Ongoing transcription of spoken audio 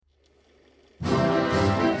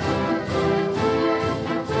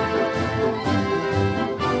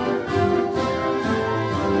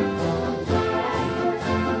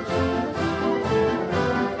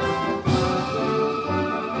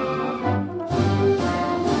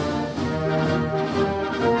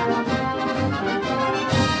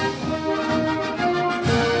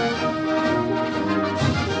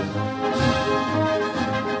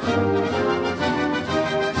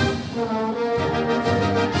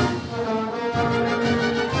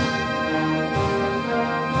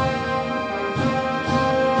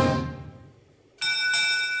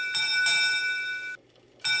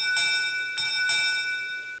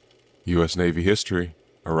U.S. Navy history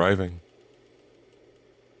arriving.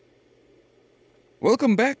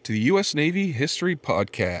 Welcome back to the U.S. Navy History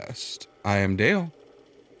Podcast. I am Dale,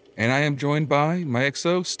 and I am joined by my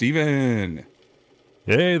XO, Steven.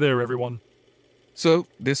 Hey there, everyone. So,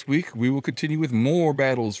 this week we will continue with more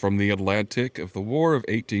battles from the Atlantic of the War of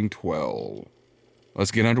 1812.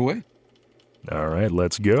 Let's get underway. All right,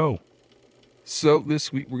 let's go. So,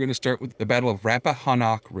 this week we're going to start with the Battle of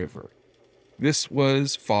Rappahannock River. This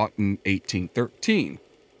was fought in 1813.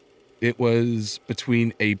 It was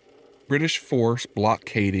between a British force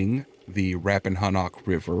blockading the Rappahannock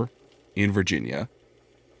River in Virginia,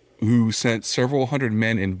 who sent several hundred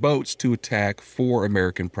men in boats to attack 4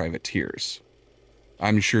 American privateers.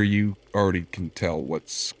 I'm sure you already can tell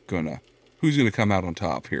who's gonna come out on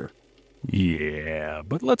top here. Yeah,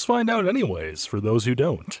 but let's find out anyways, for those who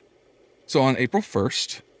don't. So on April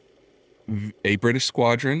 1st, a British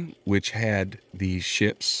squadron, which had the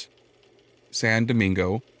ships San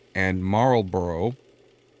Domingo and Marlborough,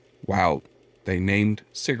 wow, they named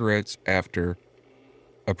cigarettes after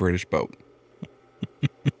a British boat.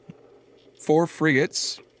 4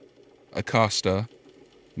 frigates, Acosta,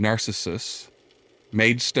 Narcissus,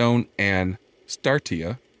 Maidstone, and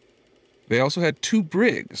Startia. They also had 2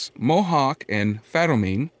 brigs, Mohawk and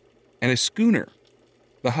Fatomine, and a schooner,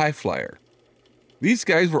 the Highflyer. These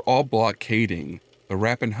guys were all blockading the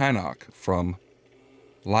Rappahannock from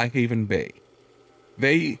Lyhaven Bay.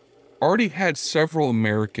 They already had several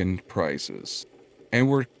American prizes and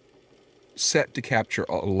were set to capture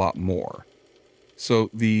a lot more.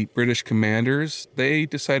 So the British commanders, they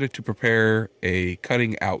decided to prepare a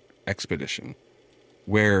cutting out expedition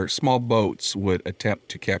where small boats would attempt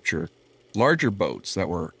to capture larger boats that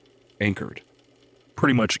were anchored.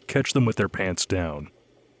 Pretty much catch them with their pants down.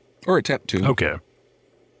 Or attempt to. Okay.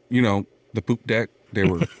 You know, the poop deck,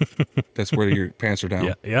 that's where your pants are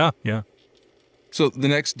down. Yeah. So the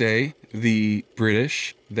next day, the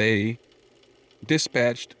British, they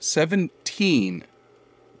dispatched 17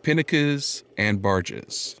 pinnacles and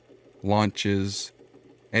barges, launches,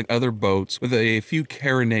 and other boats with a few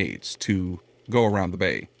carronades to go around the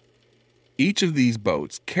bay. Each of these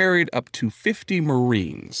boats carried up to 50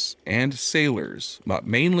 Marines and sailors, but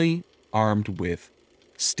mainly armed with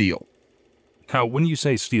steel. How, when you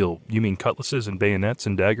say steel, you mean cutlasses and bayonets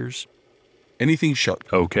and daggers? Anything sharp.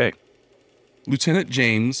 Okay. Lieutenant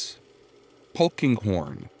James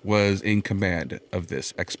Polkinghorne was in command of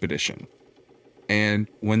this expedition. And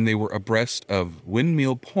when they were abreast of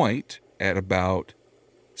Windmill Point at about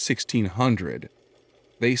 1600,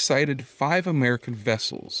 they sighted 5 American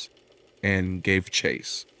vessels and gave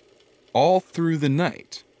chase all through the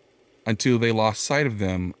night until they lost sight of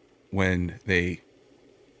them when they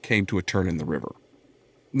came to a turn in the river.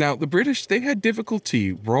 Now, the British, they had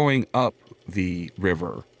difficulty rowing up the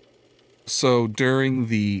river. So during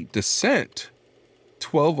the descent,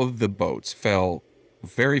 12 of the boats fell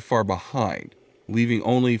very far behind, leaving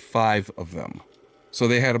only 5 of them. So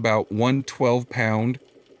they had about one 12-pound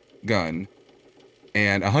gun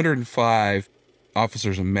and 105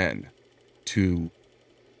 officers and men to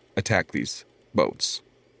attack these boats.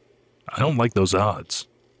 I don't like those odds.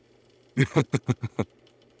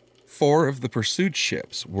 4 of the pursued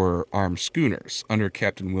ships were armed schooners under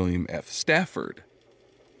Captain William F. Stafford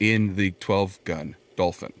in the 12-gun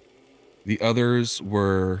Dolphin. The others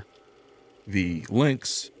were the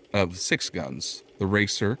Lynx of 6 guns, the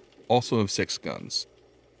Racer, also of 6 guns,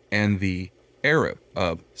 and the Arab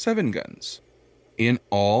of 7 guns. In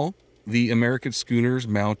all, the American schooners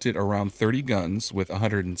mounted around 30 guns with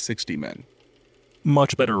 160 men.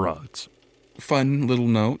 Much better odds. Fun little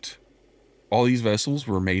note, all these vessels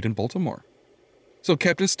were made in Baltimore. So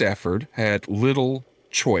Captain Stafford had little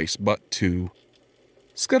choice but to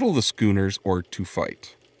scuttle the schooners or to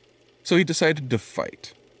fight. So he decided to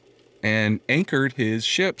fight and anchored his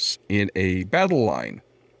ships in a battle line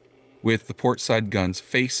with the portside guns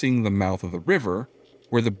facing the mouth of the river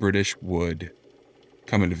where the British would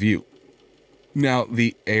come into view. Now,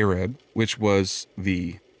 the Arab, which was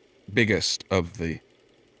the biggest of the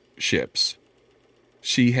ships,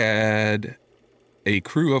 she had a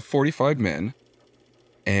crew of 45 men,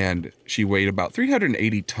 and she weighed about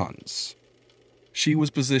 380 tons. She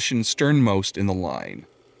was positioned sternmost in the line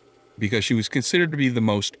because she was considered to be the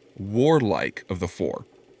most warlike of the 4.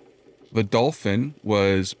 The Dolphin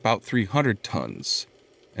was about 300 tons,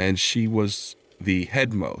 and she was the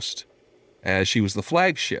headmost, as she was the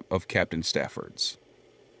flagship of Captain Stafford's.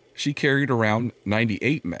 She carried around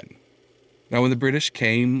 98 men. Now, when the British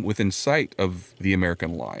came within sight of the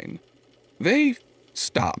American line, they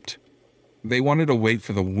stopped. They wanted to wait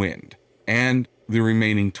for the wind and the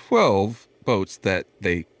remaining 12 boats that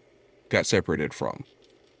they got separated from.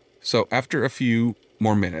 So after a few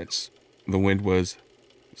more minutes, the wind was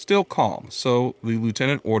still calm, so the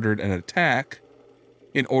lieutenant ordered an attack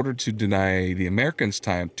in order to deny the Americans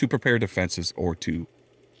time to prepare defenses or to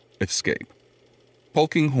escape.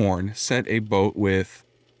 Polkinghorne sent a boat with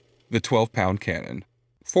the 12-pound cannon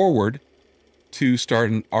forward to start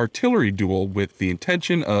an artillery duel with the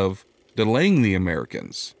intention of delaying the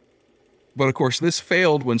Americans. But of course, this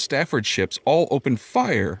failed when Stafford's ships all opened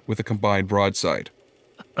fire with a combined broadside.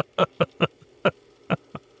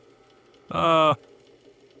 Uh,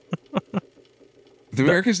 The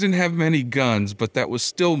Americans didn't have many guns, but that was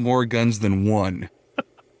still more guns than one.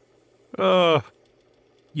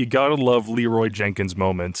 you gotta love Leroy Jenkins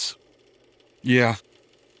moments. Yeah.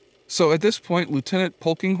 So at this point, Lieutenant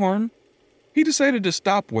Polkinghorne, he decided to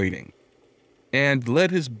stop waiting and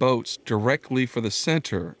led his boats directly for the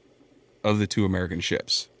center of the two American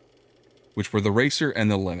ships, which were the Racer and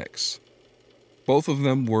the Lenox. Both of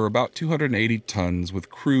them were about 280 tons with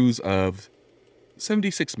crews of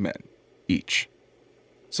 76 men each.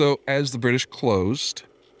 So as the British closed,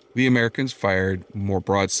 the Americans fired more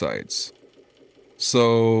broadsides.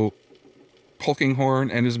 So Polkinghorne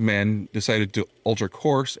and his men decided to alter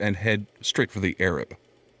course and head straight for the Arab.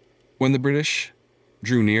 When the British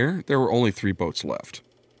drew near, there were only 3 boats left,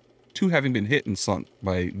 2 having been hit and sunk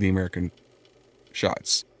by the American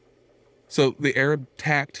shots. So the Arab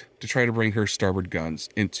tacked to try to bring her starboard guns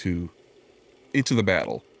into the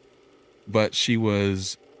battle, but she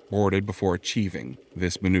was boarded before achieving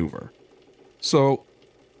this maneuver. So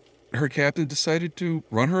her captain decided to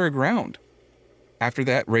run her aground. After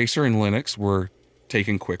that, Racer and Lenox were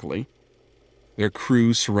taken quickly. Their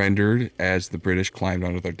crews surrendered as the British climbed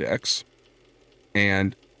onto their decks,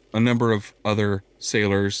 and a number of other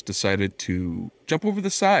sailors decided to jump over the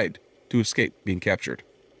side to escape being captured.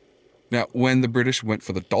 Now, when the British went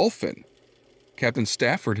for the Dolphin, Captain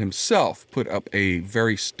Stafford himself put up a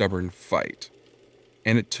very stubborn fight,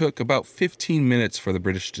 and it took about 15 minutes for the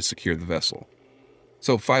British to secure the vessel.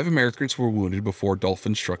 So 5 Americans were wounded before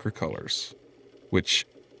Dolphin struck her colors, which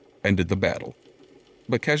ended the battle.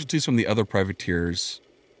 But casualties from the other privateers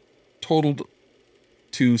totaled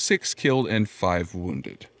to 6 killed and 5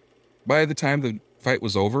 wounded. By the time the fight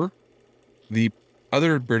was over, the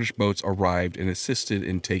other British boats arrived and assisted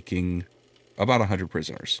in taking about 100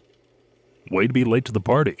 prisoners. Way to be late to the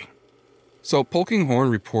party. So Polkinghorne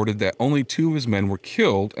reported that only 2 of his men were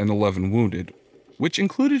killed and 11 wounded, which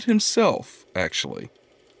included himself, actually.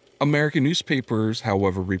 American newspapers,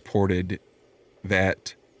 however, reported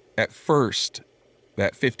that at first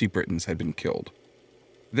that 50 Britons had been killed.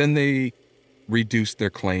 Then they reduced their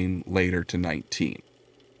claim later to 19.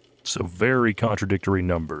 So very contradictory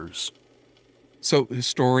numbers. So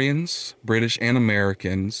historians, British and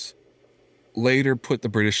Americans, later put the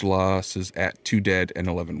British losses at 2 dead and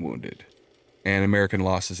 11 wounded, and American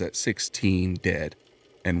losses at 16 dead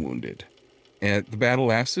and wounded. And the battle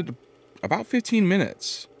lasted about 15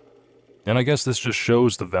 minutes. And I guess this just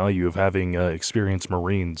shows the value of having experienced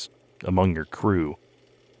Marines among your crew.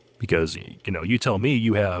 Because, you tell me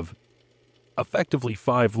you have effectively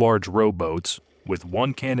 5 large rowboats with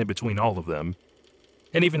 1 cannon between all of them.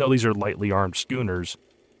 And even though these are lightly armed schooners,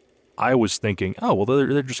 I was thinking, oh, well,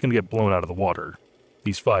 they're just going to get blown out of the water,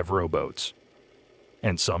 these 5 rowboats.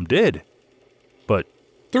 And some did. But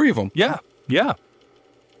 3 of them. yeah.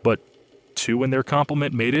 But 2 in their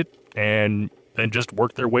complement made it and then just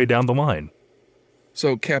worked their way down the line.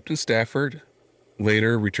 So Captain Stafford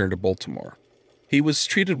later returned to Baltimore. He was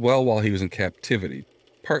treated well while he was in captivity,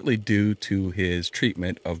 partly due to his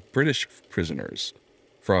treatment of British prisoners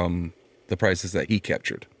from the prizes that he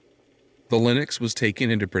captured. The Lenox was taken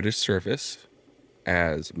into British service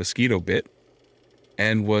as Mosquito Bit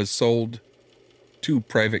and was sold to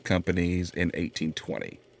private companies in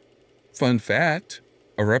 1820. Fun fact,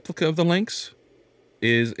 a replica of the Lynx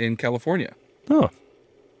is in California. Huh.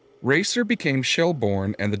 Racer became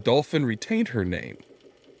shell-borne and the Dolphin retained her name.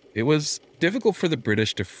 It was difficult for the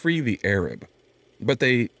British to free the Arab, but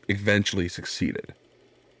they eventually succeeded.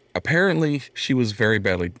 Apparently, she was very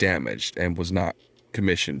badly damaged and was not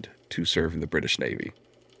commissioned to serve in the British Navy.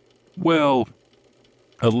 Well,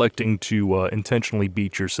 electing to intentionally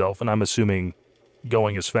beat yourself, and I'm assuming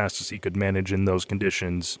going as fast as he could manage in those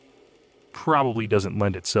conditions, probably doesn't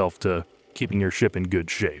lend itself to keeping your ship in good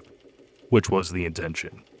shape, which was the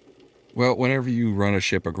intention. Well, whenever you run a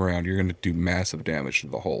ship aground, you're going to do massive damage to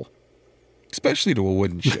the hull, especially to a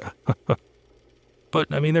wooden ship. But,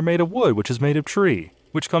 they're made of wood, which is made of tree,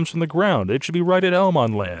 which comes from the ground. It should be right at elm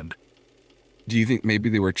on land. Do you think maybe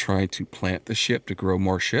they were trying to plant the ship to grow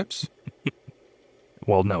more ships?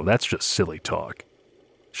 Well, no, that's just silly talk.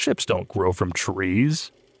 Ships don't grow from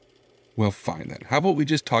trees. Well, fine then. How about we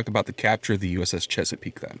just talk about the capture of the USS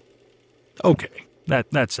Chesapeake then? Okay,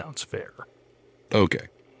 that sounds fair. Okay.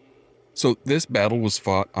 So this battle was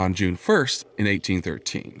fought on June 1st in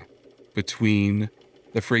 1813 between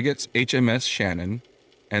the frigates HMS Shannon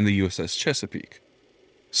and the USS Chesapeake.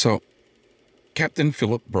 So Captain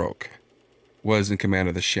Philip Broke was in command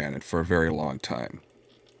of the Shannon for a very long time.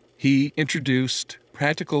 He introduced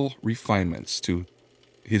practical refinements to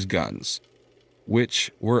his guns,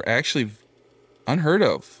 which were actually unheard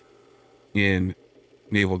of in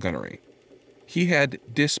naval gunnery. He had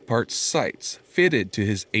dispart sights fitted to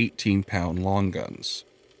his 18-pound long guns,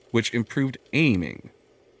 which improved aiming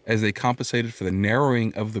as they compensated for the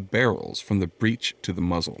narrowing of the barrels from the breech to the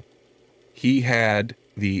muzzle. He had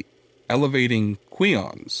the elevating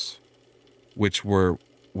queons, which were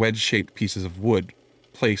wedge-shaped pieces of wood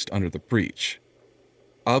placed under the breech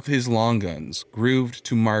of his long guns, grooved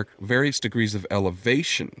to mark various degrees of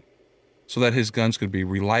elevation so that his guns could be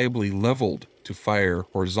reliably leveled to fire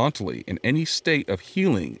horizontally in any state of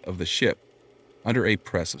heeling of the ship under a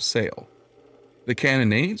press of sail. The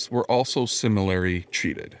cannonades were also similarly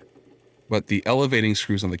treated, but the elevating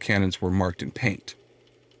screws on the cannons were marked in paint.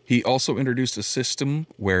 He also introduced a system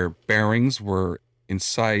where bearings were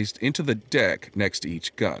incised into the deck next to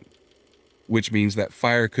each gun, which means that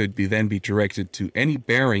fire could then be directed to any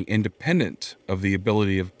bearing independent of the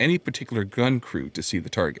ability of any particular gun crew to see the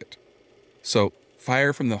target. So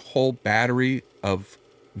fire from the whole battery of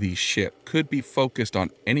the ship could be focused on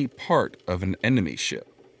any part of an enemy ship.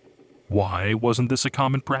 Why wasn't this a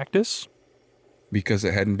common practice? Because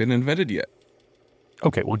it hadn't been invented yet.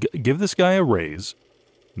 Okay, well, give this guy a raise.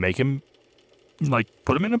 Make him,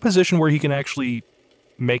 put him in a position where he can actually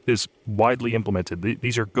make this widely implemented.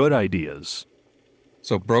 These are good ideas.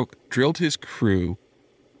 So Broke drilled his crew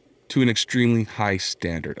to an extremely high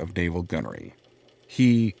standard of naval gunnery.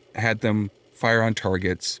 He had them fire on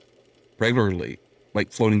targets regularly,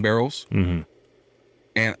 like floating barrels. Mm-hmm.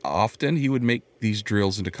 And often he would make these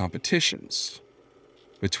drills into competitions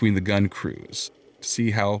between the gun crews to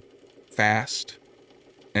see how fast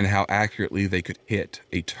and how accurately they could hit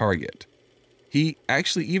a target. He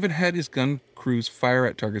actually even had his gun crews fire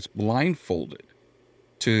at targets blindfolded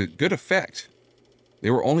to good effect. They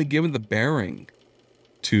were only given the bearing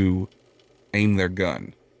to aim their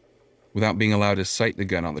gun without being allowed to sight the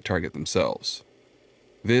gun on the target themselves.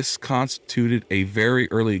 This constituted a very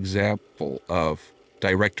early example of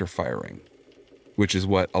director firing, which is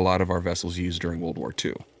what a lot of our vessels used during World War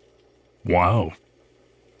II. Wow.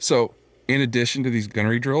 So, in addition to these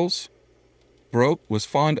gunnery drills, Broke was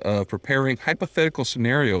fond of preparing hypothetical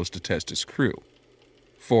scenarios to test his crew.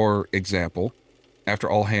 For example, after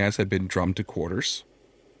all hands had been drummed to quarters,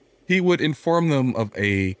 he would inform them of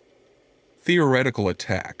a theoretical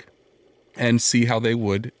attack and see how they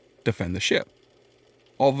would defend the ship.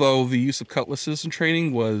 Although the use of cutlasses in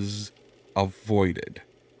training was avoided.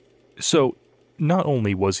 So, not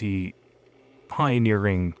only was he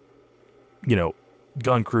pioneering,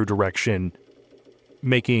 gun crew direction,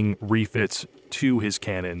 making refits to his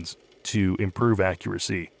cannons to improve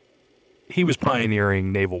accuracy, he was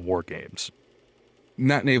pioneering naval war games.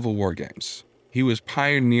 Not naval war games. He was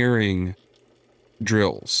pioneering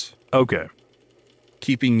drills. Okay.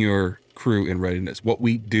 Keeping your crew in readiness. What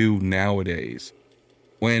we do nowadays,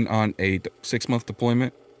 when on a 6-month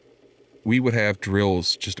deployment, we would have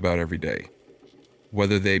drills just about every day.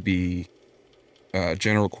 Whether they be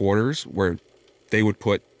general quarters, where they would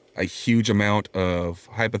put a huge amount of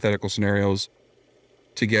hypothetical scenarios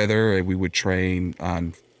together, and we would train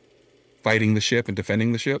on fighting the ship and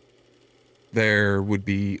defending the ship. There would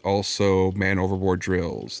be also man overboard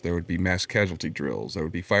drills. There would be mass casualty drills. There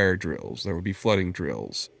would be fire drills. There would be flooding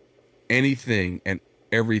drills. Anything and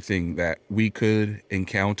everything that we could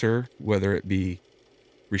encounter, whether it be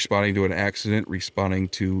responding to an accident, responding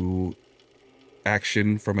to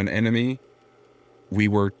action from an enemy, we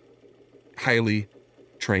were highly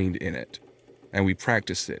trained in it, and we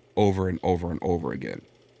practiced it over and over and over again.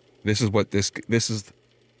 This is what this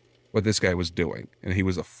guy was doing, and he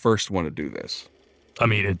was the first one to do this. I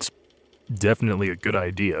mean, it's definitely a good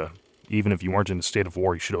idea. Even if you weren't in a state of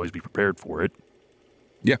war, you should always be prepared for it.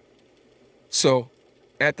 Yeah. So,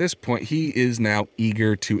 at this point, he is now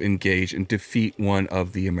eager to engage and defeat one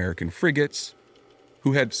of the American frigates,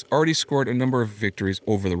 who had already scored a number of victories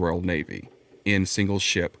over the Royal Navy in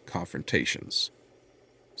single-ship confrontations.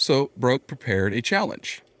 So, Broke prepared a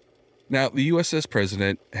challenge. Now, the USS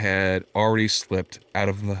President had already slipped out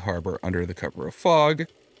of the harbor under the cover of fog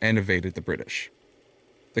and evaded the British.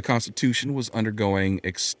 The Constitution was undergoing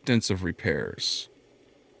extensive repairs.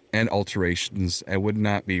 and alterations and would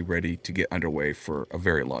not be ready to get underway for a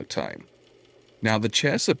very long time. Now, the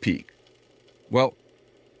Chesapeake, well,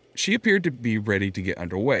 she appeared to be ready to get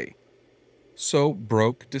underway. So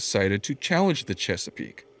Broke decided to challenge the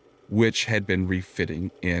Chesapeake, which had been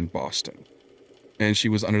refitting in Boston. And she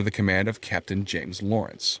was under the command of Captain James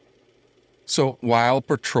Lawrence. So while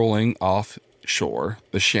patrolling offshore,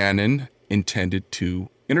 the Shannon intended to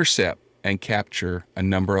intercept and capture a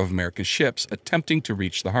number of American ships attempting to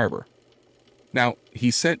reach the harbor. Now,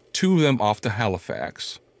 he sent 2 of them off to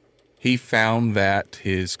Halifax. He found that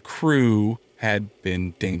his crew had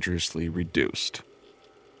been dangerously reduced.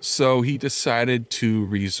 So he decided to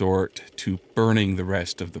resort to burning the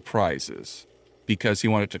rest of the prizes because he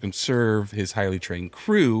wanted to conserve his highly trained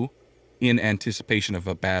crew in anticipation of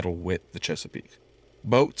a battle with the Chesapeake.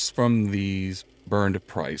 Boats from these burned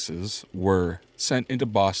prizes were sent into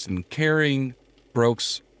Boston carrying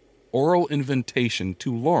Broke's oral invitation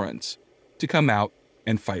to Lawrence to come out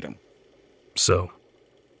and fight him. So,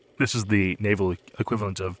 this is the naval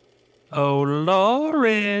equivalent of, "Oh,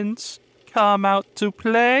 Lawrence, come out to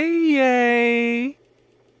play."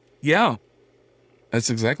 Yeah, that's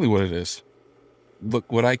exactly what it is.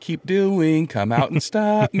 Look what I keep doing. Come out and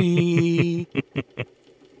stop me.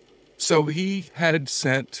 So he had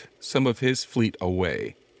sent some of his fleet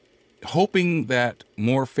away, hoping that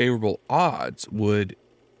more favorable odds would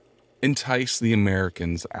entice the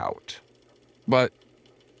Americans out. But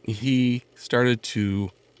he started to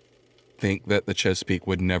think that the Chesapeake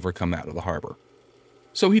would never come out of the harbor.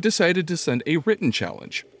 So he decided to send a written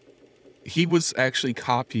challenge. He was actually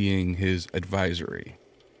copying his advisory.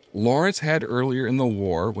 Lawrence had earlier in the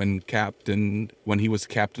war, when he was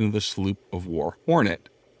captain of the sloop of war Hornet,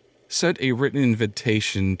 sent a written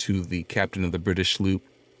invitation to the captain of the British sloop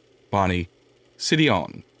Bonnie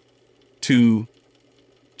Sidion to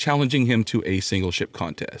challenging him to a single ship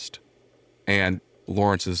contest, and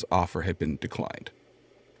Lawrence's offer had been declined.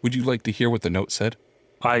 Would you like to hear what the note said?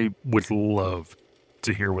 I would love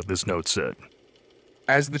to hear what this note said.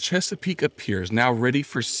 As the Chesapeake appears now ready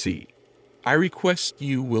for sea, I request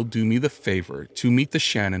you will do me the favor to meet the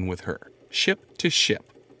Shannon with her, ship to ship,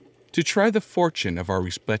 to try the fortune of our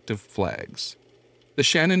respective flags. The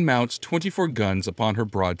Shannon mounts 24 guns upon her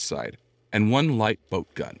broadside and 1 light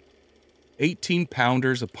boat gun,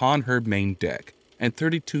 18-pounders upon her main deck, and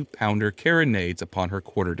 32-pounder carronades upon her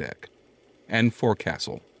quarterdeck and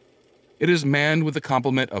forecastle. It is manned with a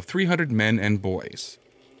complement of 300 men and boys,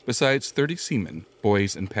 besides 30 seamen,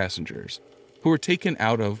 boys, and passengers, who were taken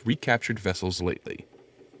out of recaptured vessels lately.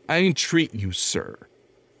 I entreat you, sir,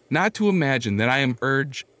 not to imagine that I am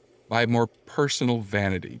urged by more personal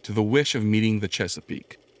vanity to the wish of meeting the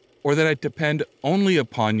Chesapeake, or that I depend only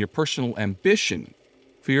upon your personal ambition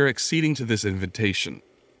for your acceding to this invitation.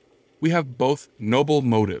 We have both noble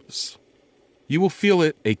motives. You will feel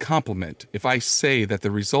it a compliment if I say that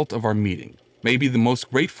the result of our meeting may be the most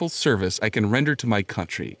grateful service I can render to my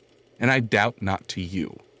country, and I doubt not to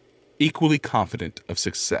you, equally confident of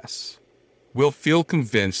success. Will feel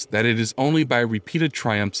convinced that it is only by repeated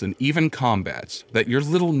triumphs and even combats that your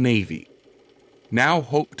little navy now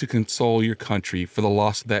hope to console your country for the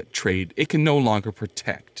loss of that trade it can no longer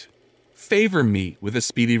protect. Favor me with a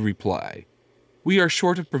speedy reply. We are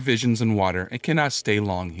short of provisions and water and cannot stay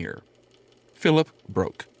long here. Philip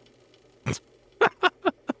Broke.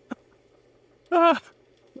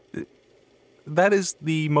 That is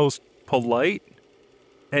the most polite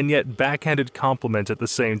and yet backhanded compliment at the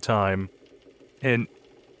same time. And,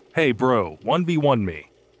 hey bro, 1v1 me.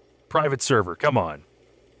 Private server, come on.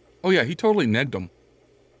 Oh yeah, he totally negged him.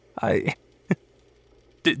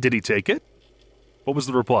 Did he take it? What was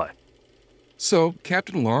the reply? So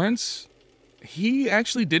Captain Lawrence, he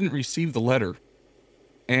actually didn't receive the letter.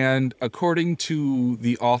 And according to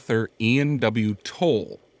the author Ian W.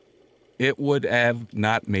 Toll, it would have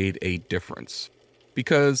not made a difference,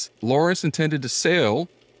 because Lawrence intended to sail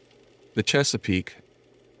the Chesapeake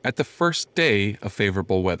at the first day of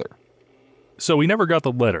favorable weather. So he never got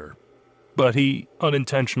the letter, but he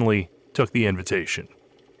unintentionally took the invitation.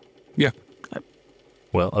 Yeah.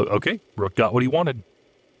 Well, okay, Rook got what he wanted.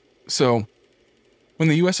 So when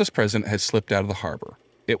the USS President had slipped out of the harbor,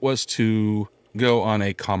 it was to go on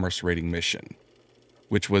a commerce raiding mission,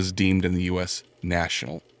 which was deemed in the U.S.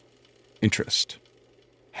 national interest.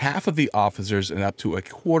 Half of the officers and up to a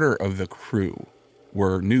quarter of the crew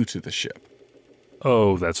were new to the ship.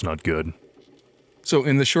 Oh, that's not good. So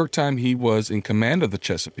in the short time he was in command of the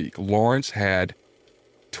Chesapeake, Lawrence had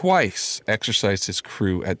twice exercised his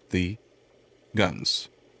crew at the guns,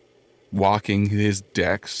 walking his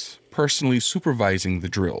decks, personally supervising the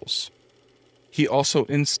drills. He also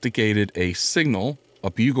instigated a signal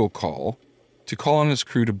a bugle call to call on his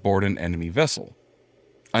crew to board an enemy vessel.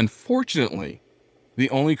 Unfortunately, the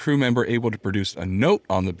only crew member able to produce a note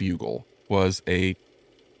on the bugle was a,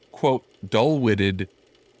 quote, dull-witted,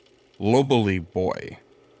 lobely boy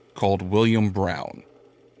called William Brown.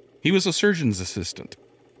 He was a surgeon's assistant.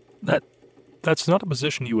 That's not a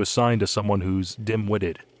position you assign to someone who's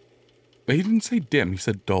dim-witted. But he didn't say dim, he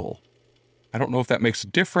said dull. I don't know if that makes a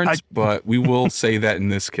difference, but we will say that in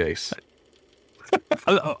this case.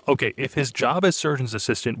 Okay, if his job as surgeon's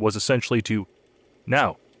assistant was essentially to,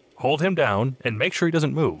 now, hold him down and make sure he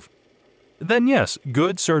doesn't move, then yes,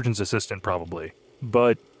 good surgeon's assistant probably.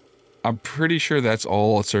 But I'm pretty sure that's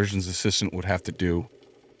all a surgeon's assistant would have to do.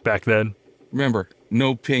 back then, Remember,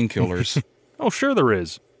 no painkillers. oh sure there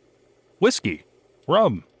is. Whiskey,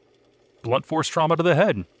 rum, blunt force trauma to the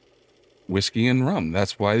head. Whiskey and rum.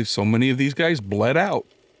 That's why so many of these guys bled out.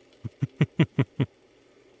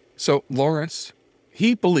 So Lawrence,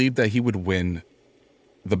 he believed that he would win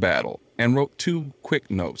the battle and wrote 2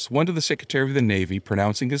 quick notes, one to the Secretary of the Navy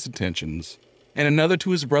pronouncing his intentions, and another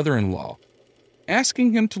to his brother-in-law,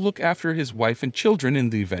 asking him to look after his wife and children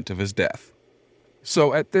in the event of his death.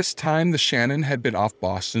 So at this time, the Shannon had been off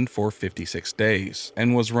Boston for 56 days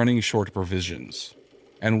and was running short of provisions.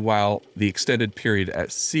 And while the extended period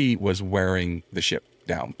at sea was wearing the ship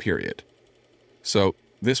down, period. So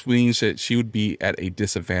this means that she would be at a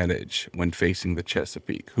disadvantage when facing the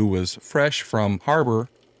Chesapeake, who was fresh from harbor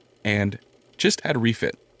and just had a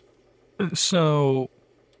refit. So,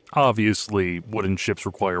 obviously, wooden ships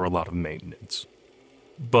require a lot of maintenance.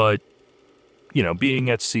 But,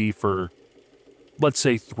 being at sea for, let's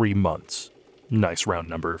say, 3 months, nice round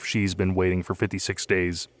number, if she's been waiting for 56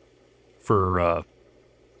 days for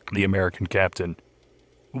the American captain,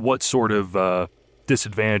 what sort of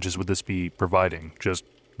disadvantages would this be providing? Just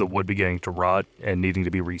the wood beginning to rot and needing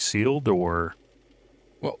to be resealed, or?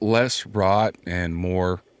 Well, less rot and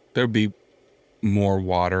more, there'd be more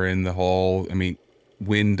water in the hull. I mean,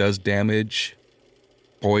 wind does damage.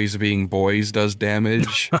 Boys being boys does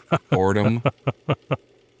damage. Boredom.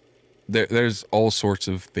 There's all sorts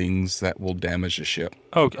of things that will damage a ship.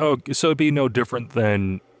 Oh, so it'd be no different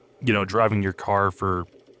than, driving your car for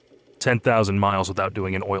 10,000 miles without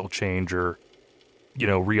doing an oil change or,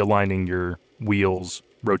 realigning your wheels,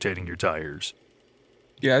 rotating your tires.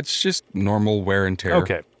 Yeah, it's just normal wear and tear.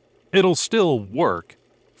 Okay. It'll still work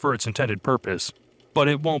for its intended purpose, but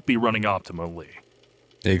it won't be running optimally.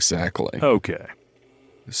 Exactly. Okay.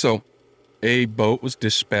 So, a boat was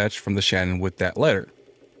dispatched from the Shannon with that letter.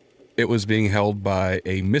 It was being held by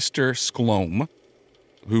a Mr. Schlome,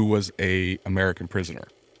 who was an American prisoner.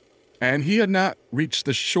 And he had not reached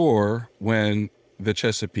the shore when the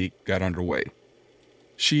Chesapeake got underway.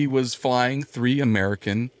 She was flying 3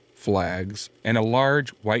 American flags and a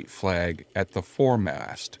large white flag at the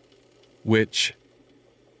foremast, which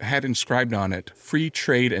had inscribed on it, "Free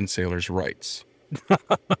Trade and Sailors' Rights."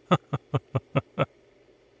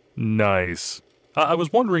 Nice. I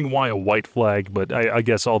was wondering why a white flag, but I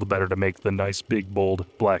guess all the better to make the nice big bold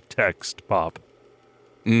black text pop.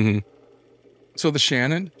 Mm-hmm. So the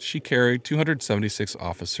Shannon, she carried 276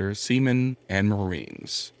 officers, seamen, and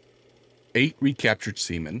Marines, 8 recaptured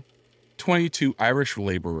seamen, 22 Irish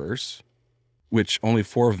laborers, which only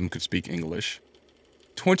 4 of them could speak English,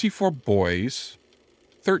 24 boys,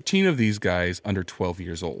 13 of these guys under 12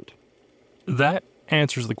 years old. That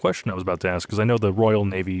answers the question I was about to ask, because I know the Royal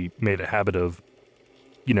Navy made a habit of,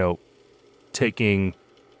 taking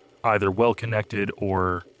either well-connected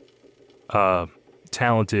or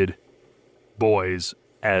talented boys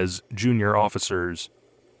as junior officers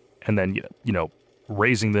and then,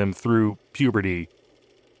 raising them through puberty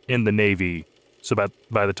in the Navy so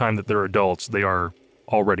by the time that they're adults, they are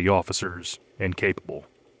already officers and capable.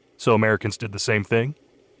 So Americans did the same thing?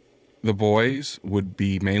 The boys would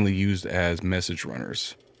be mainly used as message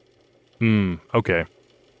runners. Okay.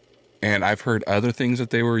 And I've heard other things that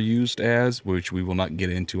they were used as, which we will not get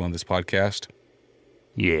into on this podcast.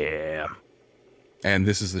 Yeah. And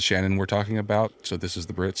this is the Shannon we're talking about, so this is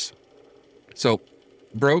the Brits. So,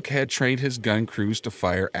 Broke had trained his gun crews to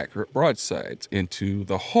fire accurate broadsides into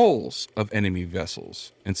the hulls of enemy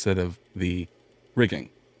vessels instead of the rigging,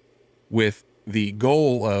 with the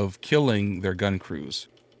goal of killing their gun crews.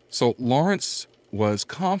 So Lawrence was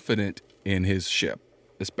confident in his ship,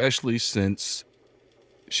 especially since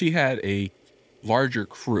she had a larger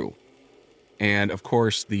crew. And of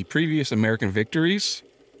course, the previous American victories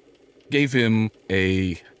gave him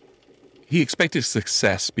he expected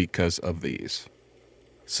success because of these.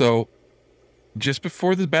 So just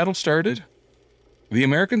before the battle started, the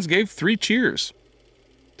Americans gave 3 cheers.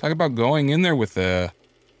 Talk about going in there with a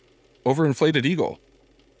overinflated eagle.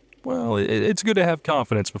 Well, it's good to have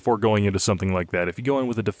confidence before going into something like that. If you go in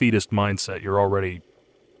with a defeatist mindset, you're already,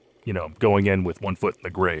 going in with one foot in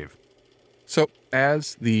the grave. So,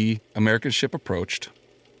 as the American ship approached,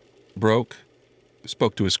 Broke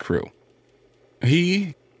spoke to his crew.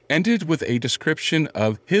 He ended with a description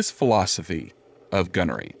of his philosophy of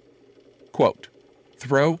gunnery. Quote,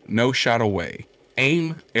 "Throw no shot away.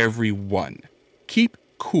 Aim every one. Keep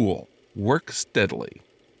cool. Work steadily.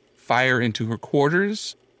 Fire into her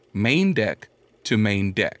quarters, main deck to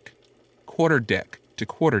main deck, quarter deck to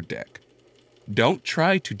quarter deck. Don't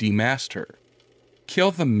try to demast her.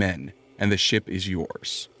 Kill the men, and the ship is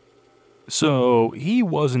yours." So he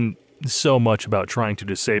wasn't so much about trying to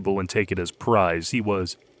disable and take it as prize. He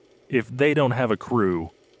was, if they don't have a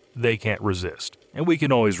crew, they can't resist, and we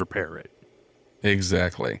can always repair it.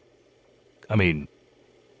 Exactly. I mean,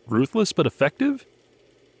 ruthless but effective?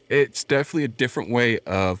 It's definitely a different way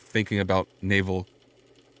of thinking about naval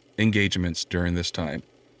engagements during this time.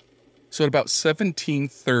 So at about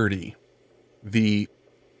 1730, the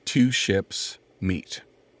two ships meet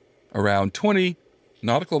around 20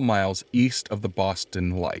 nautical miles east of the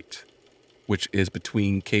Boston Light, which is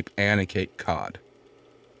between Cape Ann and Cape Cod.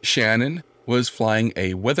 Shannon was flying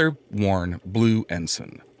a weather-worn blue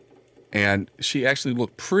ensign, and she actually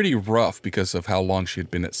looked pretty rough because of how long she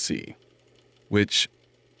had been at sea, which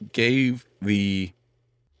gave the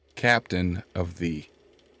captain of the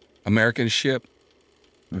American ship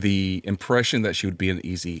the impression that she would be an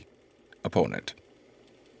easy opponent.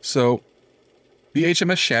 So the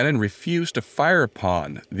HMS Shannon refused to fire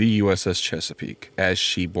upon the USS Chesapeake as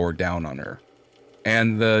she bore down on her.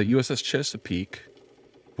 And the USS Chesapeake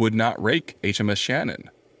would not rake HMS Shannon,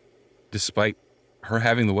 despite her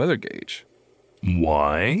having the weather gauge,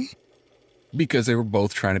 Why? because they were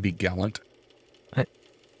both trying to be gallant.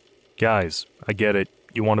 Guys, I get it.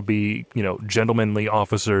 You want to be, gentlemanly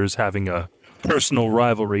officers having a personal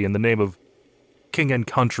rivalry in the name of king and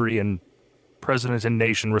country and president and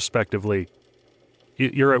nation, respectively.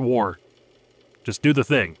 You're at war. Just do the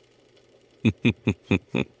thing.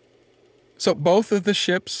 So both of the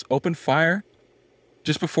ships opened fire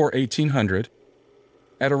just before 1800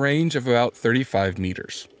 at a range of about 35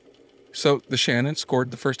 meters. So the Shannon scored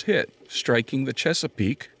the first hit, striking the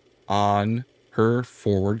Chesapeake on her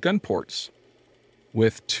forward gun ports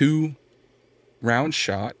with 2 round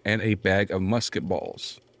shot and a bag of musket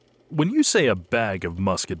balls. When you say a bag of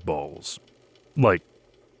musket balls, like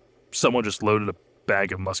someone just loaded a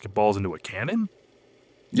bag of musket balls into a cannon?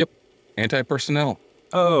 Yep, anti-personnel.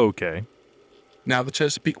 Oh, okay. Now the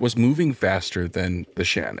Chesapeake was moving faster than the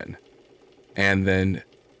Shannon, and then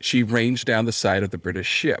she ranged down the side of the British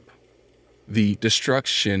ship. The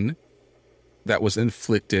destruction that was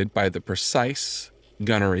inflicted by the precise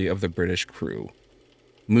gunnery of the British crew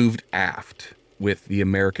moved aft, with the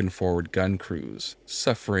American forward gun crews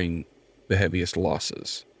suffering the heaviest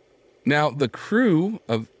losses. Now, the crew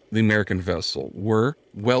of the American vessel were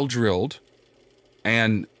well drilled,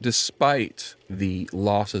 and despite the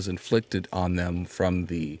losses inflicted on them from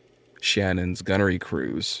the Shannon's gunnery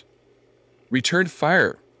crews, returned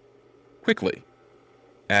fire quickly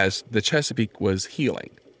as the Chesapeake was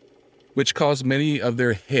healing, which caused many of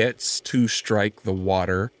their hits to strike the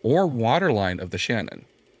water or waterline of the Shannon,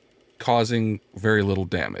 causing very little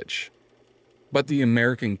damage. But the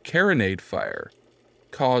American carronade fire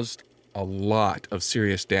caused a lot of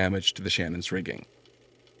serious damage to the Shannon's rigging.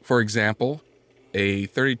 For example, a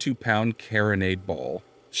 32-pound carronade ball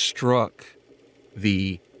struck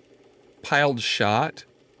the piled shot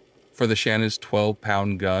for the Shannon's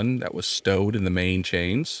 12-pound gun that was stowed in the main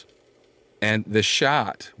chains, and the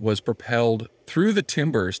shot was propelled through the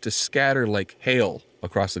timbers to scatter like hail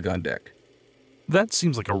across the gun deck. That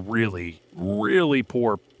seems like a really, really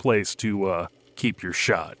poor place to keep your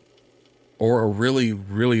shot. Or a really,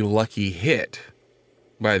 really lucky hit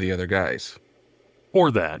by the other guys. Or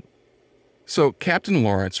that. So Captain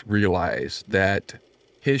Lawrence realized that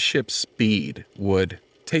his ship's speed would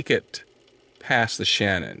take it past the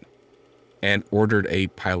Shannon and ordered a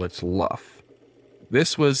pilot's luff.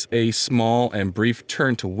 This was a small and brief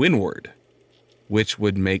turn to windward, which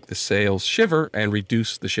would make the sails shiver and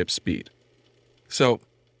reduce the ship's speed. So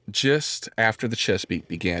just after the Chesapeake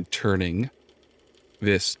began turning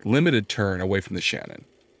this limited turn away from the Shannon,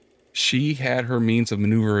 she had her means of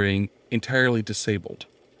maneuvering entirely disabled,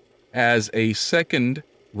 as a second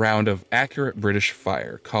round of accurate British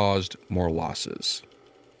fire caused more losses.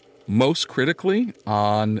 Most critically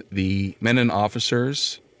on the men and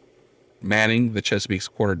officers manning the Chesapeake's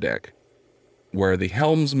quarterdeck, where the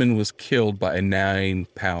helmsman was killed by a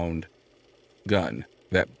 9-pound gun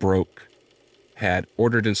that Broke had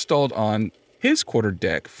ordered installed on his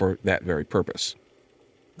quarterdeck for that very purpose.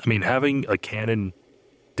 I mean, having a cannon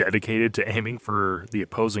dedicated to aiming for the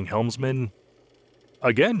opposing helmsman,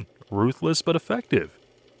 again, ruthless but effective.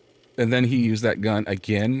 And then he used that gun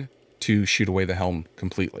again to shoot away the helm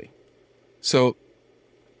completely. So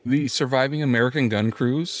the surviving American gun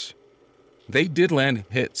crews, they did land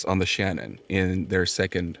hits on the Shannon in their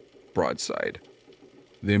second broadside.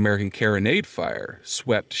 The American carronade fire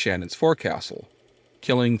swept Shannon's forecastle,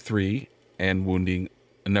 killing 3 and wounding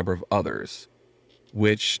a number of others,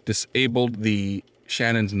 which disabled the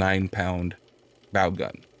Shannon's 9-pound bow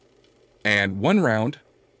gun. And 1 round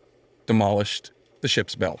demolished the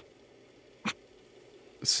ship's bell.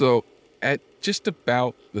 So at just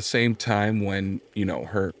about the same time when,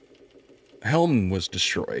 her helm was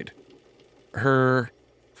destroyed, her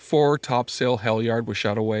fore topsail halyard was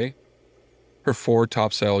shot away. Her fore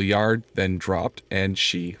topsail yard then dropped and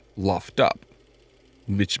she luffed up,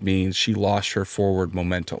 which means she lost her forward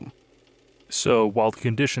momentum. So while the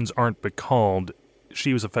conditions aren't becalmed,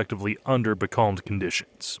 she was effectively under becalmed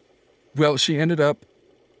conditions. Well, she ended up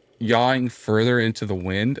yawing further into the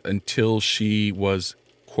wind until she was,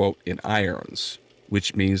 quote, in irons,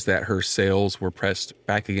 which means that her sails were pressed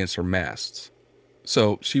back against her masts.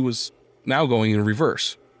 So she was now going in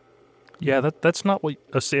reverse. Yeah, that's not what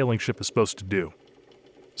a sailing ship is supposed to do.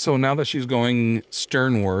 So now that she's going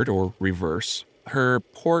sternward or reverse, her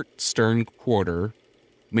port stern quarter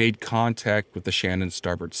made contact with the Shannon's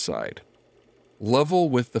starboard side, level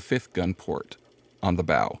with the 5th gun port on the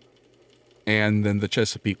bow. And then the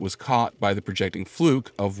Chesapeake was caught by the projecting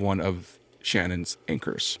fluke of one of Shannon's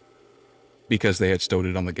anchors because they had stowed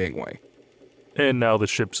it on the gangway. And now the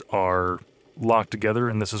ships are locked together,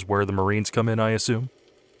 and this is where the Marines come in, I assume?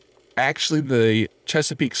 Actually, the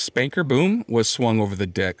Chesapeake's spanker boom was swung over the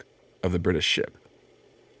deck of the British ship.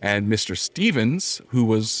 And Mr. Stevens, who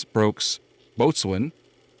was Broke's boatswain,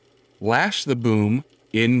 lashed the boom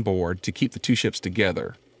inboard to keep the 2 ships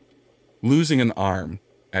together, losing an arm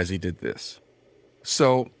as he did this.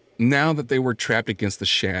 So now that they were trapped against the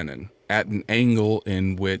Shannon at an angle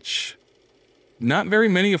in which not very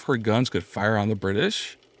many of her guns could fire on the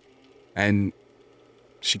British, and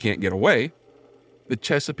she can't get away, the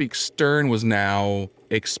Chesapeake's stern was now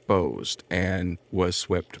exposed and was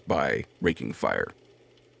swept by raking fire.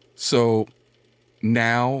 So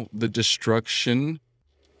now the destruction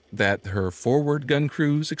that her forward gun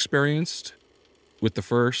crews experienced with the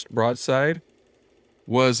first broadside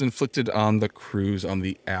was inflicted on the crews on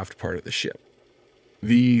the aft part of the ship.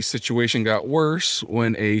 The situation got worse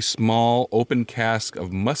when a small open cask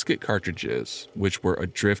of musket cartridges, which were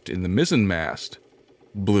adrift in the mizzenmast,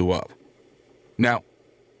 blew up. Now,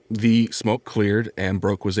 the smoke cleared and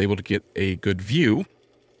Broke was able to get a good view.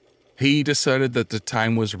 He decided that the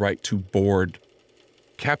time was right to board.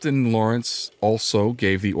 Captain Lawrence also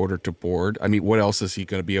gave the order to board. I mean, what else is he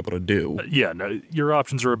going to be able to do? No, your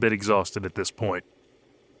options are a bit exhausted at this point.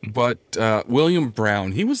 But William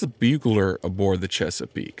Brown, he was the bugler aboard the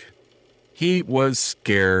Chesapeake. He was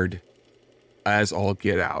scared as all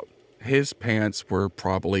get out. His pants were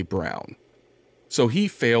probably brown. So he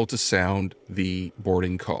failed to sound the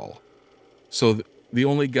boarding call. So the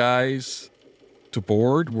only guys to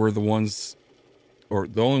board were the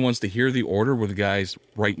only ones to hear the order were the guys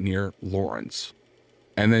right near Lawrence.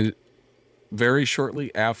 And then very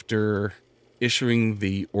shortly after issuing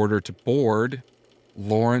the order to board,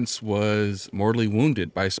 Lawrence was mortally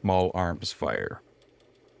wounded by small arms fire.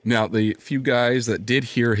 Now, the few guys that did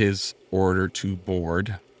hear his order to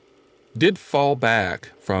board did fall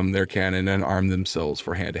back from their cannon and arm themselves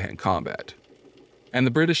for hand-to-hand combat. And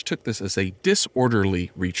the British took this as a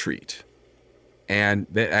disorderly retreat, and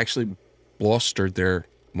that actually blustered their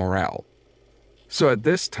morale. So at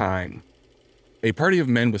this time, a party of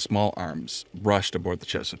men with small arms rushed aboard the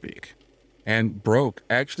Chesapeake, and Broke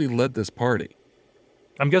actually led this party.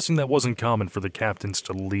 I'm guessing that wasn't common for the captains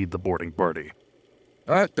to lead the boarding party.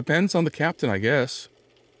 It depends on the captain, I guess.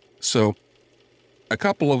 So, a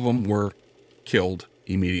couple of them were killed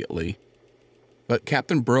immediately. But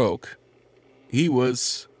Captain Broke, he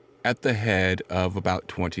was at the head of about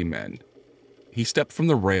 20 men. He stepped from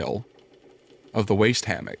the rail of the waist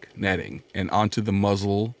hammock netting and onto the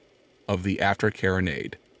muzzle of the after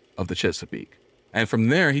carronade of the Chesapeake. And from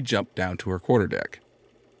there, he jumped down to her quarterdeck.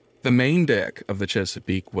 The main deck of the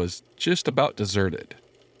Chesapeake was just about deserted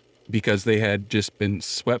because they had just been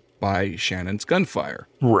swept by Shannon's gunfire.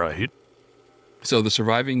 Right. So the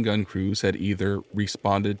surviving gun crews had either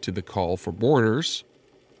responded to the call for boarders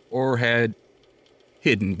or had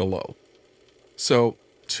hidden below. So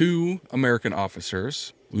 2 American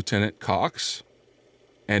officers, Lieutenant Cox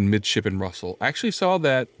and Midshipman Russell actually saw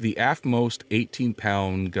that the aftmost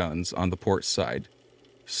 18-pound guns on the port side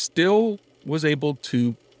still was able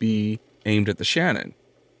to be aimed at the Shannon.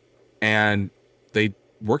 And they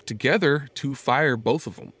worked together to fire both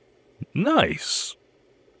of them. Nice.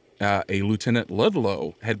 A Lieutenant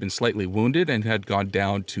Ludlow had been slightly wounded and had gone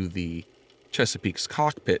down to the Chesapeake's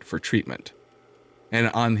cockpit for treatment. And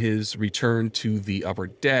on his return to the upper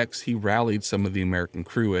decks, he rallied some of the American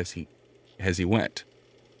crew as he went.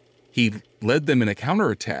 He led them in a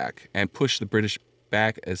counterattack and pushed the British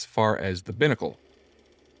back as far as the Binnacle.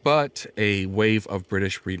 But a wave of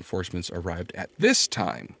British reinforcements arrived at this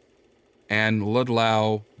time, and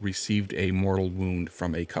Ludlow received a mortal wound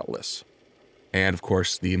from a cutlass. And of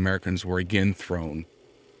course, the Americans were again thrown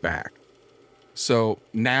back. So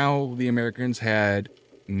now the Americans had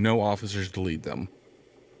no officers to lead them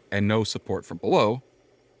and no support from below,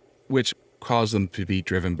 which caused them to be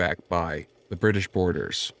driven back by the British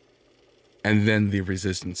boarders. And then the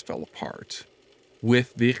resistance fell apart,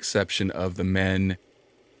 with the exception of the men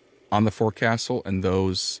on the forecastle and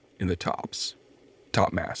those in the top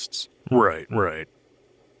masts. Right, right.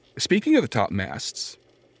 Speaking of the top masts,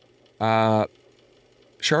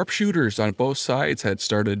 sharpshooters on both sides had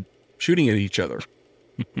started shooting at each other.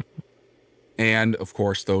 And, of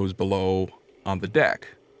course, those below on the deck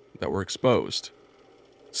that were exposed.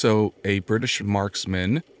 So a British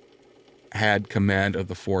marksman had command of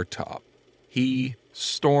the foretop. He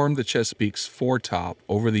stormed the Chesapeake's foretop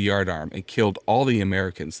over the yardarm and killed all the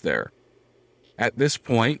Americans there. At this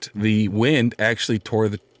point, the wind actually tore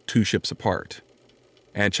the two ships apart,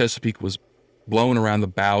 and Chesapeake was blown around the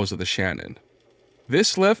bows of the Shannon.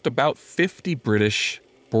 This left about 50 British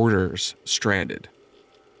boarders stranded.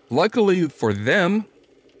 Luckily for them,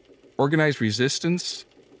 organized resistance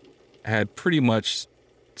had pretty much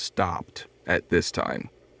stopped at this time.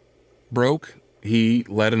 Broke, he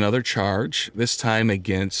led another charge, this time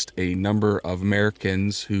against a number of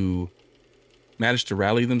Americans who managed to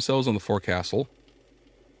rally themselves on the forecastle,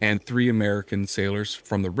 and 3 American sailors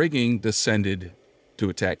from the rigging descended to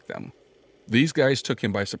attack them. These guys took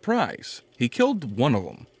him by surprise. He killed one of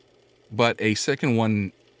them, but a second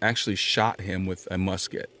one actually shot him with a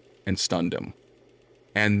musket and stunned him.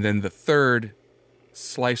 And then the third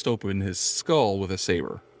sliced open his skull with a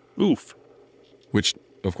saber. Oof. Which,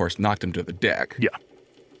 of course, knocked him to the deck. Yeah.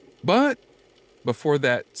 But before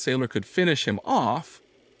that sailor could finish him off,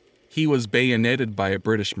 he was bayoneted by a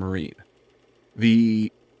British Marine.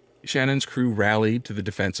 The Shannon's crew rallied to the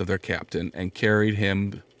defense of their captain and carried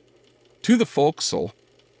him to the forecastle,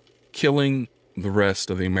 killing the rest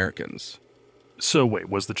of the Americans. So wait,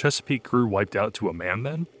 was the Chesapeake crew wiped out to a man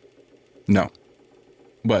then? No.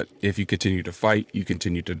 But if you continue to fight, you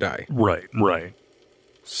continue to die. Right, right.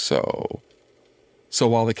 So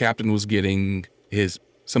while the captain was getting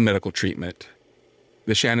some medical treatment,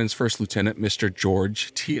 the Shannon's first lieutenant, Mr.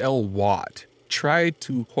 George T.L. Watt, tried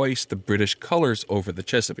to hoist the British colors over the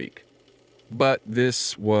Chesapeake. But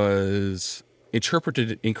this was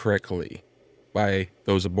interpreted incorrectly by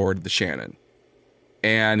those aboard the Shannon.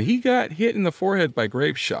 And he got hit in the forehead by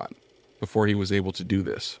grape shot before he was able to do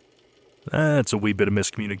this. That's a wee bit of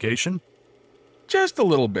miscommunication. Just a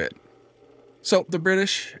little bit. So the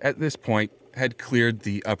British, at this point, had cleared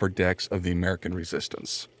the upper decks of the American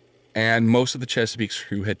resistance, and most of the Chesapeake's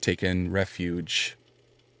crew had taken refuge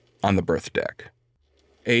on the berth deck.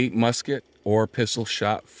 A musket or pistol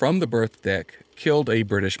shot from the berth deck killed a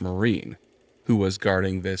British Marine who was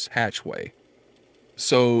guarding this hatchway.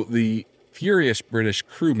 So the furious British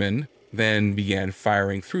crewmen then began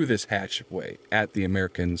firing through this hatchway at the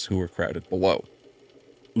Americans who were crowded below.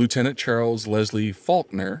 Lieutenant Charles Leslie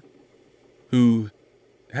Faulkner, who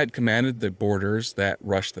had commanded the boarders that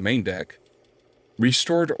rushed the main deck,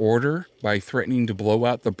 restored order by threatening to blow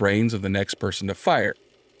out the brains of the next person to fire.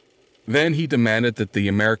 Then he demanded that the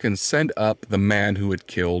Americans send up the man who had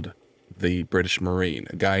killed the British Marine,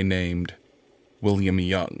 a guy named William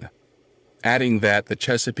Young, adding that the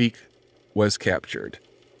Chesapeake was captured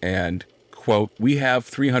and, quote, "We have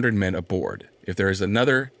 300 men aboard. If there is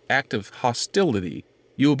another act of hostility,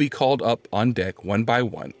 you will be called up on deck one by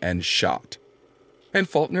one and shot." And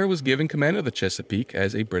Faulkner was given command of the Chesapeake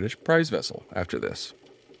as a British prize vessel after this.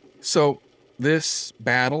 So this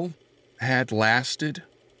battle had lasted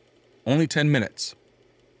only 10 minutes,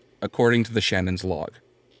 according to the Shannon's log,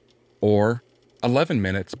 or 11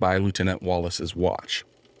 minutes by Lieutenant Wallace's watch.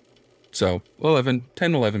 So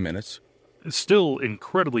 10-11 minutes. It's still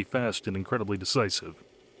incredibly fast and incredibly decisive.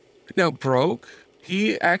 Now, Broke,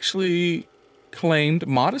 he actually claimed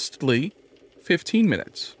modestly 15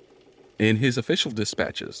 minutes in his official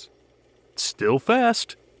dispatches. Still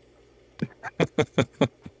fast.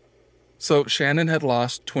 So Shannon had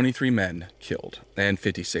lost 23 men killed and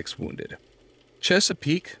 56 wounded.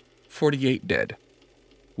 Chesapeake, 48 dead,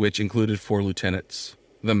 which included 4 lieutenants,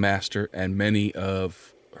 the master, and many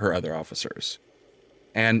of her other officers,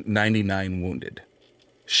 and 99 wounded.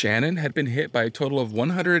 Shannon had been hit by a total of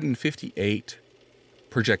 158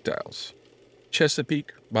 projectiles.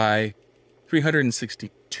 Chesapeake by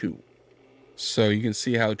 362. So you can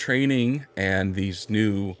see how training and these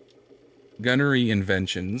new gunnery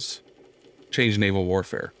inventions changed naval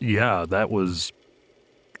warfare. Yeah, that was,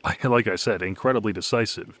 like I said, incredibly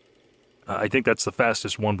decisive. I think that's the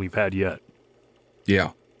fastest one we've had yet.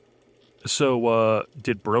 Yeah. So,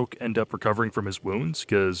 did Broke end up recovering from his wounds?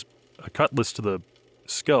 Because a cutlass to the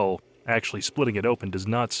skull, actually splitting it open, does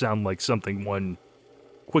not sound like something one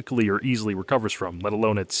quickly or easily recovers from, let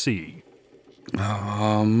alone at sea.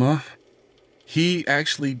 He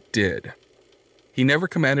actually did. He never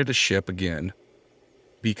commanded a ship again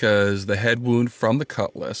because the head wound from the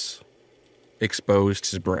cutlass exposed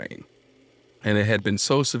his brain. And it had been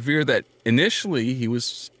so severe that initially it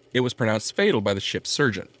was pronounced fatal by the ship's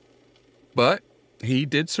surgeon. But he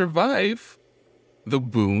did survive the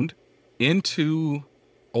wound into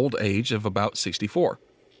old age of about 64.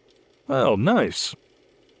 Oh, nice.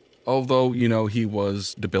 Although, he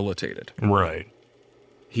was debilitated. Right.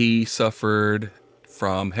 He suffered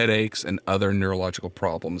from headaches and other neurological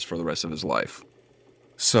problems for the rest of his life.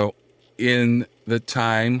 So, in the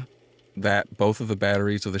time that both of the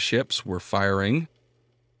batteries of the ships were firing,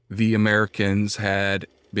 the Americans had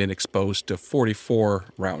been exposed to 44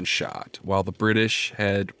 round shot, while the British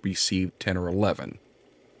had received 10 or 11.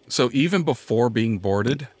 So even before being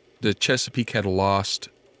boarded, the Chesapeake had lost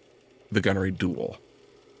the gunnery duel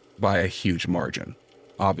by a huge margin,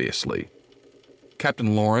 obviously.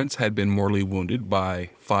 Captain Lawrence had been mortally wounded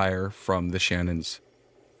by fire from the Shannon's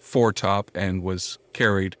foretop and was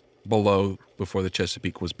carried below before the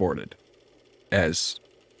Chesapeake was boarded. That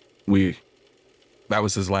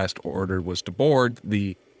was his last order, was to board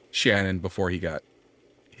the Shannon before he got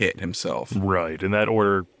hit himself. Right, and that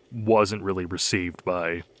order wasn't really received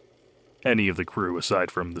by any of the crew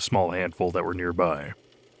aside from the small handful that were nearby.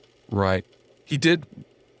 Right. He did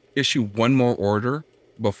issue one more order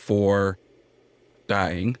before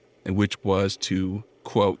dying, and which was to,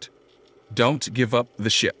 quote, "Don't give up the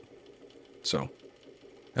ship." So,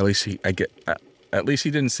 at least he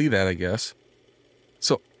didn't see that, I guess.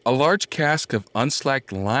 So, a large cask of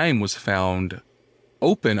unslacked lime was found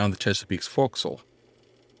open on the Chesapeake's forecastle,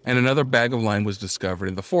 and another bag of lime was discovered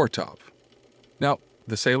in the foretop. Now,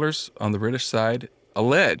 the sailors on the British side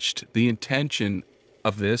alleged the intention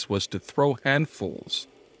of this was to throw handfuls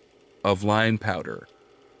of lime powder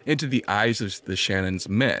into the eyes of the Shannon's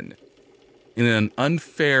men in an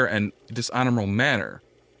unfair and dishonorable manner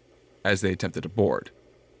as they attempted to board,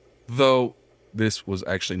 though this was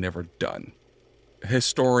actually never done.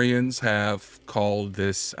 Historians have called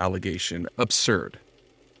this allegation absurd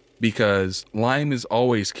because lime is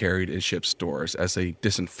always carried in ship stores as a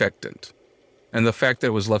disinfectant, and the fact that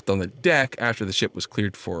it was left on the deck after the ship was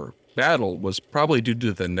cleared for battle was probably due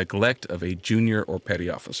to the neglect of a junior or petty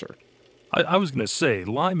officer. I was going to say,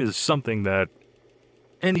 lime is something that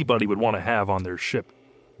anybody would want to have on their ship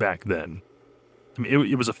back then. I mean,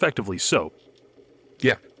 it was effectively soap.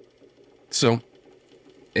 Yeah. So,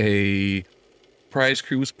 a prize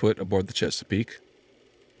crew was put aboard the Chesapeake.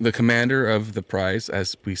 The commander of the prize,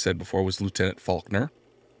 as we said before, was Lieutenant Faulkner.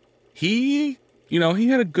 He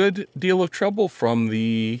had a good deal of trouble from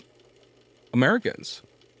the Americans,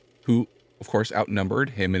 who, of course,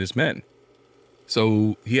 outnumbered him and his men.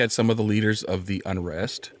 So he had some of the leaders of the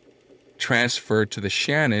unrest transferred to the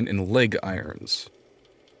Shannon in leg irons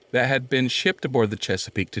that had been shipped aboard the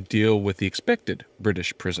Chesapeake to deal with the expected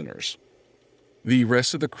British prisoners. The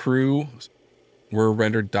rest of the crew were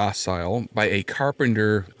rendered docile by a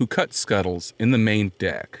carpenter who cut scuttles in the main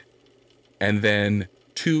deck, and then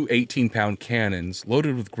 2 18-pound cannons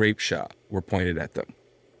loaded with grape shot were pointed at them.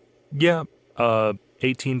 Yeah,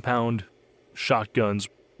 18-pound shotguns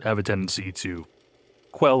have a tendency to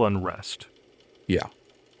quell unrest. Yeah.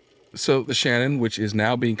 So the Shannon, which is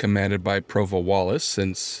now being commanded by Provo Wallace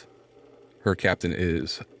since her captain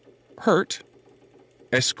is hurt,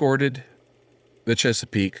 escorted the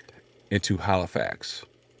Chesapeake into Halifax,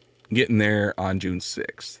 getting there on June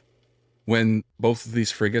 6th. When both of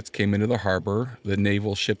these frigates came into the harbor, the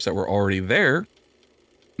naval ships that were already there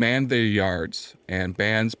manned their yards, and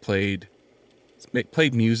bands played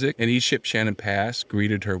music, and each ship Shannon passed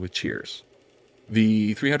greeted her with cheers.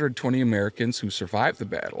 The 320 Americans who survived the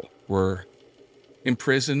battle were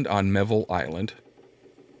imprisoned on Melville Island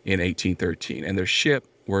in 1813, and their ship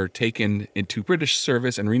were taken into British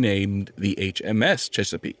service and renamed the HMS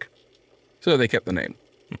Chesapeake. So they kept the name.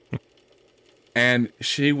 And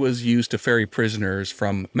she was used to ferry prisoners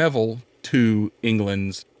from Melville to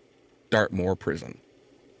England's Dartmoor prison.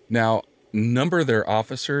 Now, a number of their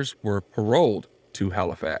officers were paroled to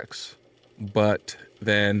Halifax, but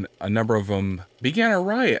then a number of them began a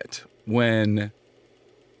riot when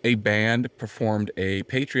a band performed a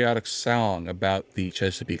patriotic song about the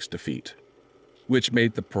Chesapeake's defeat, which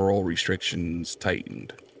made the parole restrictions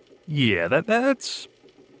tightened. Yeah, that's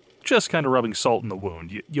just kind of rubbing salt in the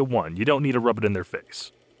wound. You won. You don't need to rub it in their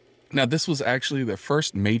face. Now, this was actually the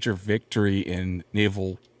first major victory in the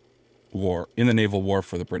naval war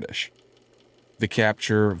for the British. The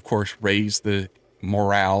capture, of course, raised the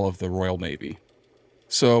morale of the Royal Navy.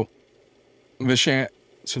 So the Shannon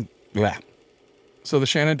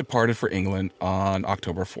departed for England on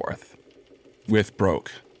October 4th with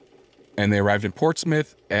Broke, and they arrived in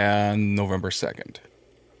Portsmouth on November 2nd.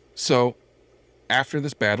 So after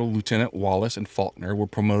this battle, Lieutenant Wallace and Faulkner were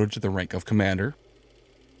promoted to the rank of commander,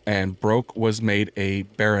 and Broke was made a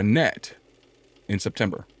baronet in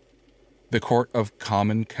September. The Court of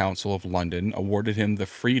Common Council of London awarded him the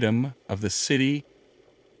freedom of the city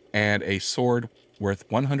and a sword worth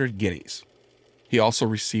 100 guineas. He also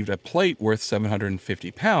received a plate worth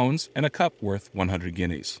 750 pounds and a cup worth 100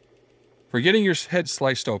 guineas. For getting your head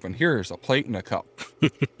sliced open, here's a plate and a cup.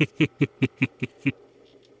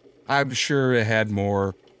 I'm sure it had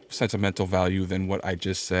more sentimental value than what I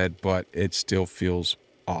just said, but it still feels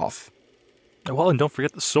off. Well, and don't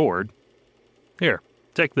forget the sword. Here,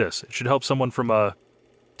 take this. It should help someone from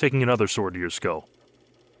taking another sword to your skull.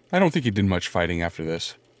 I don't think he did much fighting after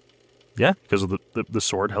this. Yeah, because of the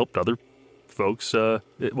sword helped other folks,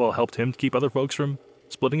 helped him keep other folks from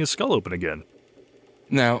splitting his skull open again.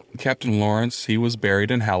 Now, Captain Lawrence, he was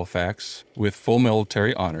buried in Halifax with full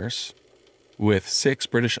military honors, with 6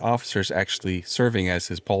 British officers actually serving as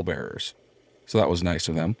his pallbearers. So that was nice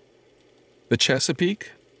of them. The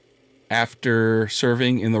Chesapeake, after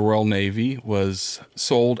serving in the Royal Navy, was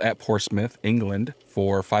sold at Portsmouth, England,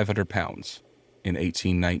 for 500 pounds in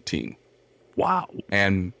 1819. Wow.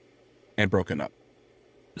 And broken up.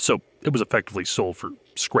 So it was effectively sold for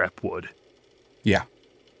scrap wood. Yeah.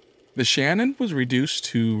 The Shannon was reduced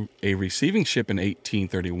to a receiving ship in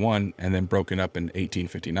 1831 and then broken up in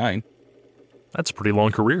 1859. That's a pretty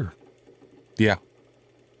long career. Yeah.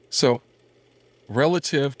 So,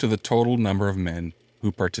 relative to the total number of men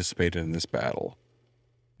who participated in this battle,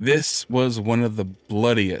 this was one of the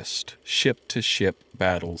bloodiest ship-to-ship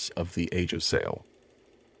battles of the Age of Sail.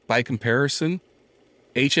 By comparison,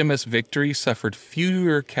 HMS Victory suffered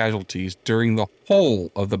fewer casualties during the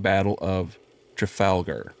whole of the Battle of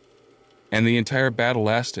Trafalgar, and the entire battle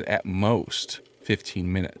lasted at most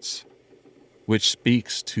 15 minutes, which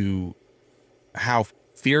speaks to how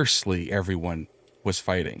fiercely everyone was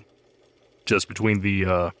fighting. Just between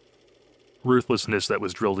the ruthlessness that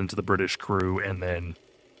was drilled into the British crew and then,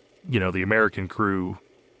 the American crew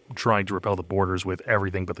trying to repel the boarders with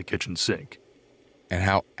everything but the kitchen sink. And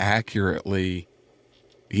how accurately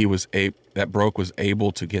that Broke was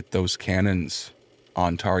able to get those cannons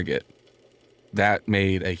on target. That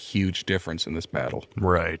made a huge difference in this battle.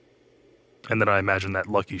 Right. And then I imagine that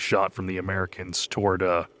lucky shot from the Americans toward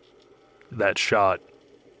that shot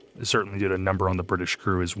certainly did a number on the British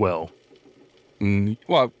crew as well.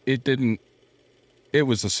 Well, it didn't. It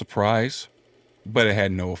was a surprise, but it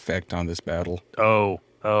had no effect on this battle. Oh.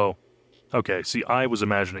 Okay, see, I was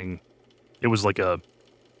imagining it was like a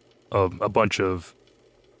bunch of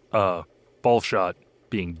ball shot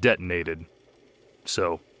being detonated.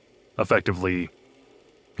 So, effectively,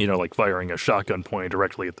 like firing a shotgun pointed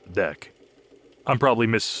directly at the deck. I'm probably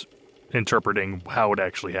misinterpreting how it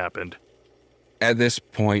actually happened. At this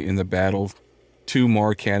point in the battle, 2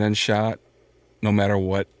 more cannon shot, no matter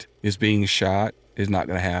what is being shot, is not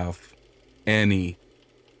going to have any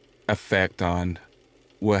effect on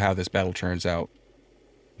how this battle turns out.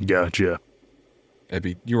 Gotcha.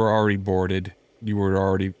 You were already boarded. You were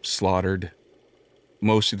already slaughtered.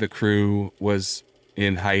 Most of the crew was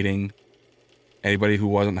in hiding. Anybody who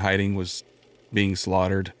wasn't hiding was being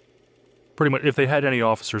slaughtered. Pretty much, if they had any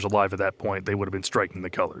officers alive at that point, they would have been striking the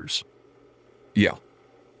colors. Yeah.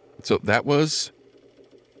 So that was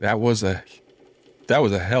a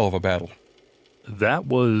hell of a battle. That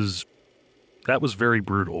was very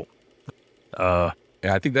brutal. Yeah,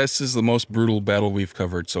 I think this is the most brutal battle we've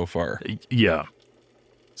covered so far. Yeah.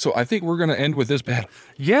 So I think we're going to end with this battle.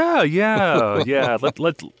 Yeah.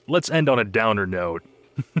 Let's end on a downer note.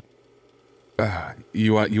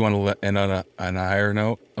 You want to end on a higher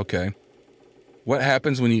note? Okay. What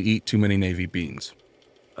happens when you eat too many Navy beans?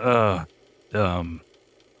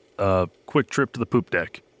 Quick trip to the poop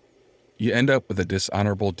deck. You end up with a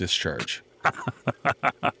dishonorable discharge.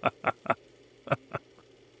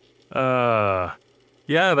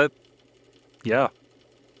 Yeah.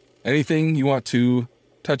 Anything you want to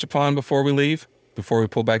touch upon before we leave? Before we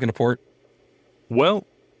pull back into port? Well,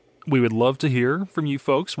 we would love to hear from you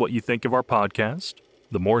folks what you think of our podcast.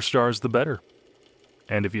 The more stars, the better.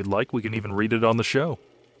 And if you'd like, we can even read it on the show.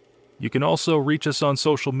 You can also reach us on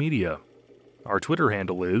social media. Our Twitter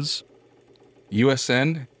handle is...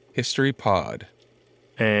 USN History Pod.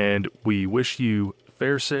 And we wish you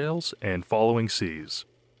fair sails and following seas.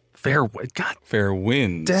 God Fair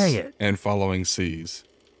winds. dang it. And following seas.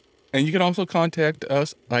 And you can also contact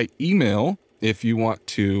us by email if you want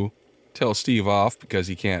to tell Steve off because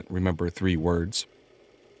he can't remember 3 words.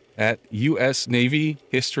 At US Navy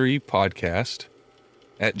History Podcast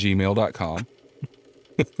 @gmail.com.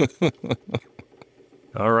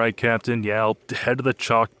 All right, Captain. Yeah, I'll head to the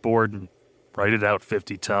chalkboard and write it out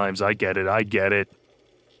 50 times. I get it.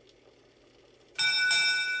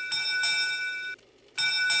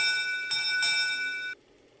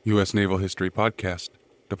 U.S. Naval History Podcast.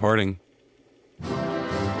 Departing.